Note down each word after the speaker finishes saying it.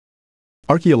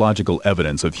Archaeological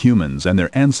evidence of humans and their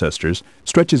ancestors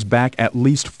stretches back at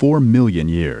least 4 million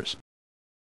years.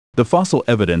 The fossil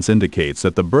evidence indicates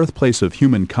that the birthplace of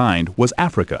humankind was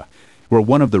Africa, where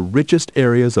one of the richest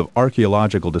areas of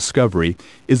archaeological discovery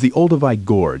is the Olduvai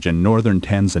Gorge in northern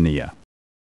Tanzania.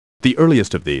 The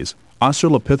earliest of these,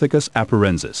 Australopithecus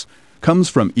afarensis, comes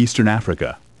from eastern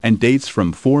Africa and dates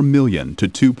from 4 million to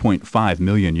 2.5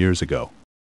 million years ago.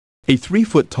 A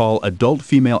 3-foot-tall adult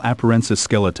female afarensis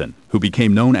skeleton, who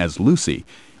became known as Lucy,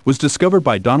 was discovered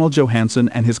by Donald Johanson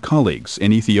and his colleagues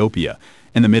in Ethiopia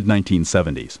in the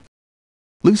mid-1970s.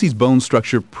 Lucy's bone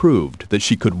structure proved that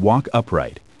she could walk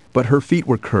upright, but her feet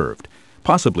were curved,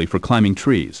 possibly for climbing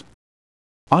trees.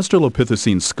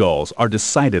 Australopithecine skulls are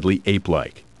decidedly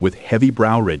ape-like, with heavy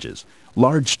brow ridges,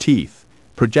 large teeth,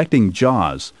 projecting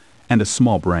jaws, and a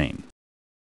small brain.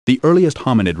 The earliest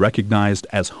hominid recognized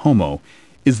as Homo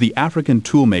is the African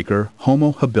toolmaker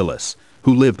Homo habilis,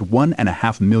 who lived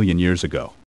 1.5 million years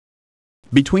ago.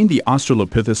 Between the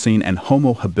Australopithecine and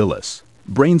Homo habilis,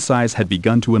 brain size had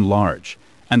begun to enlarge,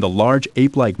 and the large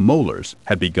ape-like molars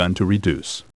had begun to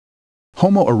reduce.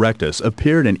 Homo erectus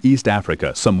appeared in East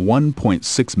Africa some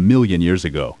 1.6 million years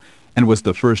ago and was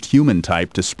the first human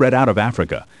type to spread out of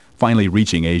Africa, finally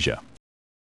reaching Asia.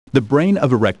 The brain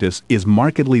of erectus is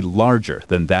markedly larger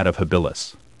than that of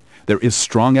habilis. There is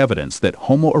strong evidence that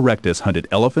Homo erectus hunted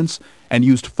elephants and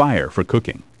used fire for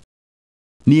cooking.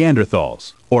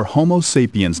 Neanderthals, or Homo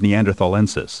sapiens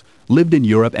neanderthalensis, lived in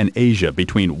Europe and Asia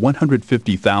between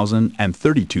 150,000 and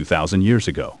 32,000 years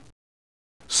ago.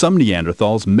 Some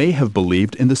Neanderthals may have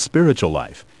believed in the spiritual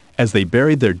life, as they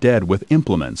buried their dead with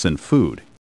implements and food.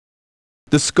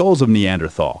 The skulls of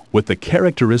Neanderthal, with the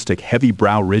characteristic heavy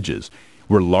brow ridges,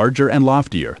 were larger and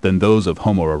loftier than those of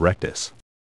Homo erectus.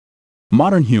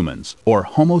 Modern humans, or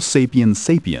Homo sapiens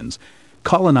sapiens,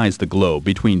 colonized the globe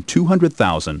between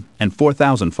 200,000 and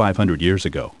 4,500 years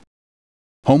ago.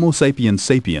 Homo sapiens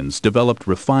sapiens developed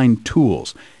refined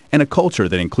tools and a culture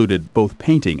that included both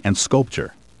painting and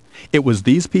sculpture. It was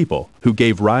these people who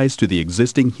gave rise to the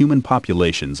existing human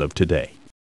populations of today.